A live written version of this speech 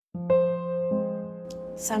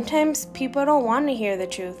Sometimes people don't want to hear the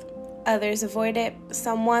truth. Others avoid it,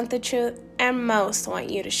 some want the truth, and most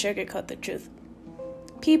want you to sugarcoat the truth.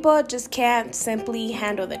 People just can't simply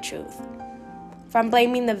handle the truth. From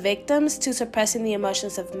blaming the victims to suppressing the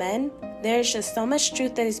emotions of men, there's just so much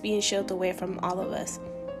truth that is being shielded away from all of us.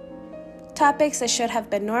 Topics that should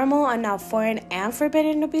have been normal are now foreign and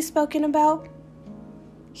forbidden to be spoken about.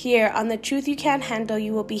 Here, on The Truth You Can't Handle,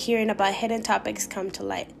 you will be hearing about hidden topics come to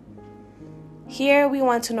light. Here, we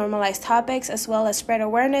want to normalize topics as well as spread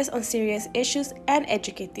awareness on serious issues and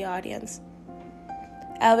educate the audience.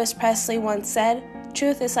 Elvis Presley once said,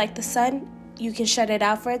 "Truth is like the sun, you can shut it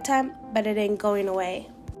out for a time, but it ain't going away."